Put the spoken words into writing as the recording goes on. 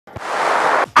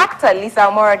Actor Lisa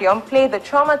Omorodion played the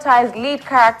traumatized lead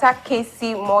character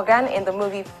Casey Morgan in the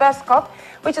movie First Cop,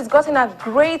 which has gotten a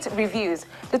great reviews.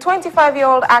 The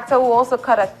 25-year-old actor, who also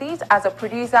cut her teeth as a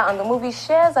producer on the movie,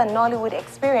 shares a Nollywood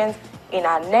experience in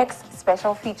our next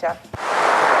special feature.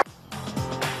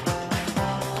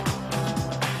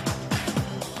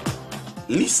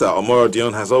 Lisa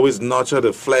Omorodion has always nurtured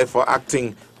a flair for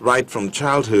acting right from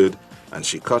childhood, and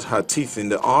she cut her teeth in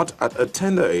the art at a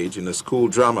tender age in a school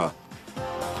drama.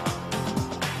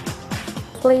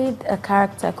 Played a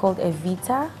character called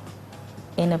Evita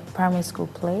in a primary school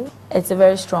play. It's a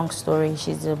very strong story.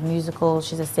 She's a musical,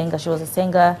 she's a singer. She was a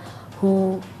singer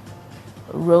who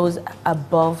rose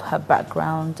above her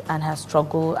background and her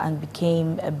struggle and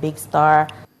became a big star.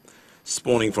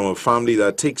 Spawning from a family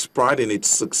that takes pride in its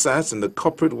success in the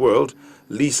corporate world,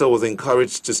 Lisa was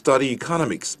encouraged to study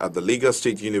economics at the Lagos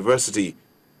State University.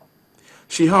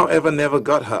 She, however, never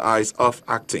got her eyes off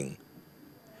acting.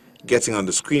 Getting on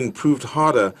the screen proved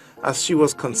harder, as she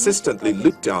was consistently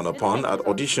looked down upon at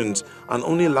auditions and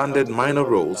only landed minor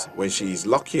roles when she is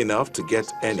lucky enough to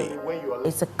get any.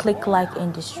 It's a clique-like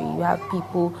industry. You have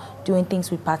people doing things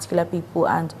with particular people,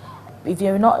 and if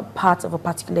you're not a part of a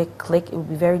particular clique, it would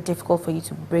be very difficult for you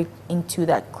to break into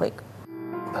that clique.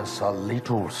 That's a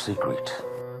little secret.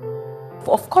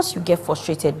 Of course you get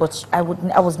frustrated, but I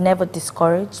was never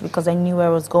discouraged because I knew where I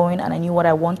was going and I knew what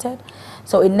I wanted.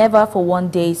 So it never for one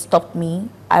day stopped me.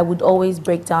 I would always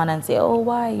break down and say, oh,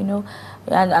 why, you know,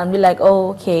 and be like,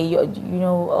 oh, okay, you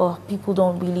know, oh, people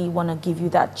don't really want to give you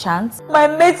that chance. My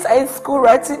mates are in school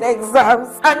writing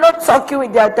exams and not talking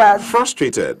with their dads.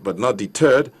 Frustrated but not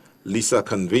deterred, Lisa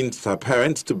convinced her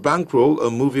parents to bankroll a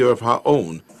movie of her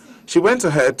own. She went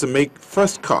ahead to make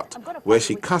First Cut, where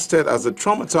she casted as a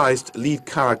traumatized lead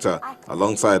character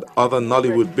alongside other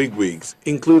Nollywood bigwigs,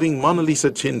 including Mona Lisa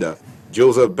Chinda,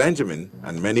 Joseph Benjamin,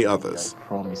 and many others.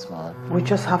 We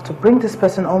just have to bring this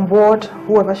person on board,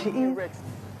 whoever she is.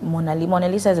 Mona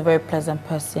Lisa is a very pleasant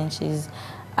person. She's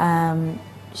an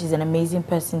amazing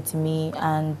person to me,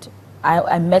 and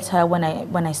I met her when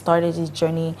I started this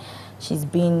journey. She's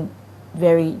been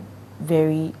very,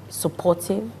 very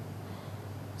supportive.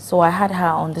 So I had her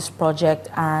on this project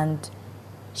and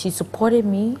she supported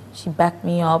me, she backed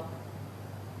me up,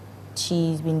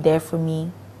 she's been there for me,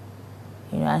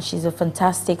 you know, and she's a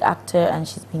fantastic actor and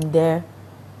she's been there.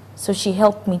 So she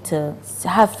helped me to,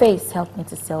 her face helped me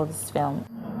to sell this film.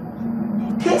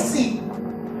 Casey!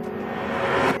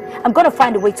 I'm gonna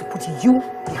find a way to put you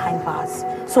behind bars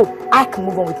so I can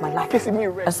move on with my life.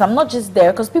 So I'm not just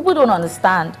there, because people don't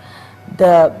understand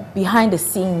the behind the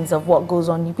scenes of what goes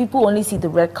on. People only see the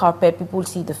red carpet, people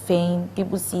see the fame,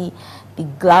 people see the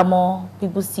glamour,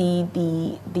 people see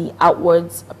the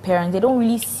outwards appearance. They don't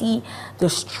really see the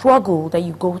struggle that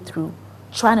you go through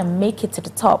trying to make it to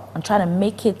the top and trying to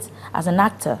make it as an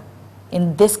actor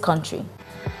in this country.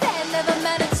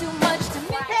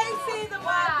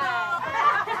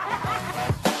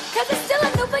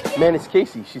 Man, it's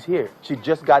Casey. She's here. She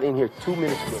just got in here 2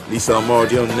 minutes ago. Lisa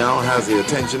Omorodion now has the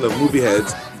attention of movie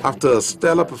heads after a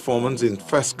stellar performance in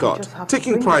First Cut,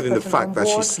 taking pride in the fact that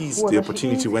she seized the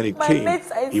opportunity when it came,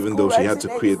 even though she had to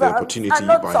create the opportunity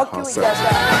by herself.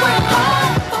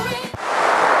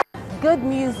 Good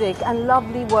music and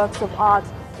lovely works of art.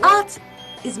 Art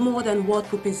is more than what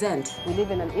we present. We live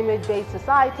in an image-based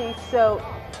society, so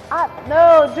art,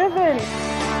 no, driven.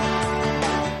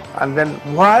 And then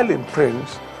while in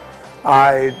Prince,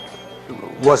 I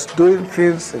was doing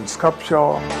things in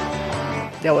sculpture.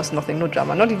 There was nothing, no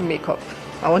drama, not even makeup.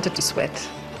 I wanted to sweat.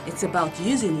 It's about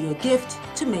using your gift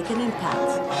to make an impact.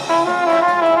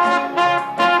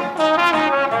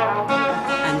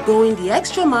 And going the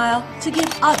extra mile to give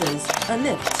others a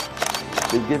lift.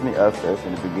 They gave me access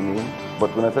in the beginning,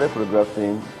 but when I started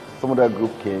photographing, some other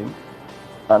group came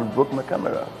and broke my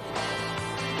camera.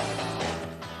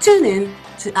 Tune in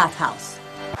to Art House.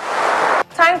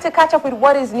 Time to catch up with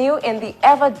what is new in the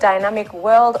ever-dynamic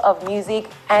world of music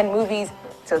and movies.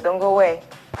 So don't go away.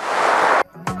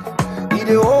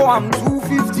 I'm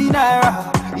 250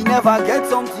 naira. He never gets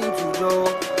something to do.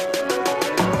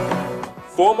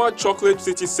 Former Chocolate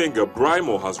City singer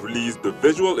Brymo has released the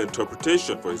visual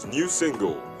interpretation for his new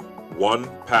single, £1.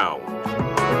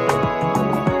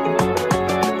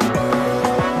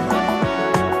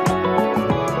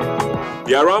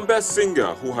 The Arambe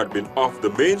singer, who had been off the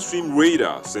mainstream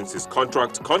radar since his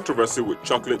contract controversy with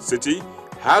Chocolate City,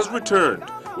 has returned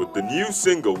with the new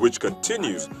single, which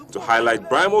continues to highlight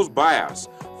Brymo's bias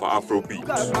for Afrobeat.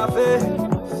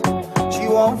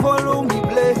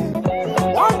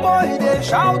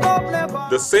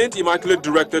 The Saint Immaculate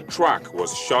directed track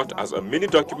was shot as a mini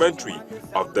documentary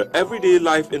of the everyday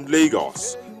life in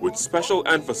Lagos, with special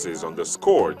emphasis on the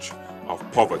scourge of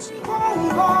poverty.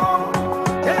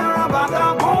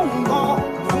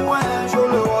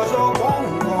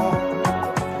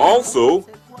 Also,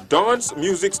 dance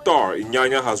music star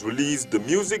Inyanya has released the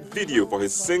music video for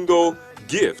his single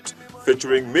Gift,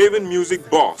 featuring Maven music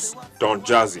boss Don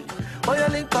Jazzy.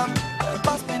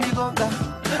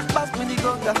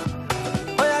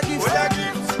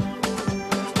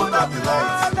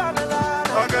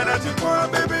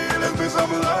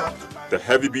 The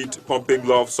heavy beat pumping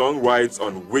love song rides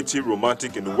on witty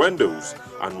romantic innuendos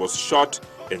and was shot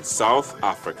in South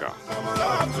Africa.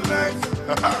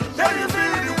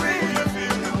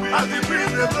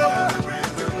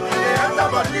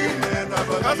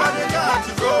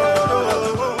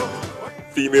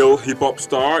 Female hip-hop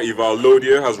star Eva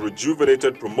Lodia has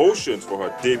rejuvenated promotions for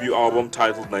her debut album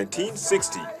titled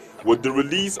 1960 with the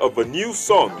release of a new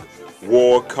song,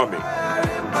 War Coming.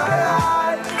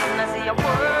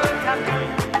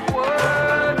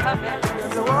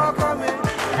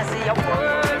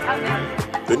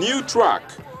 The new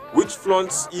track, which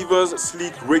flaunts Eva's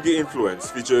sleek reggae influence,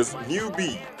 features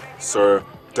newbie Sir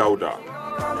Dauda.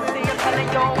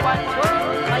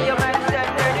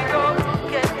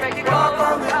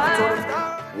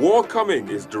 War Coming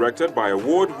is directed by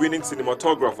award-winning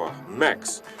cinematographer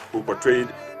Max, who portrayed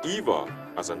Eva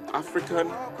as an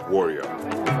African warrior.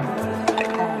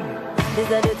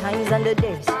 These are the times and the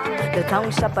days, the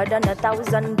town sharper than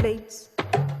 1,000 blades.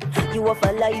 You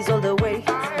offer lies all the way,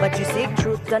 but you seek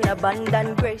truth and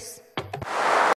abundant grace.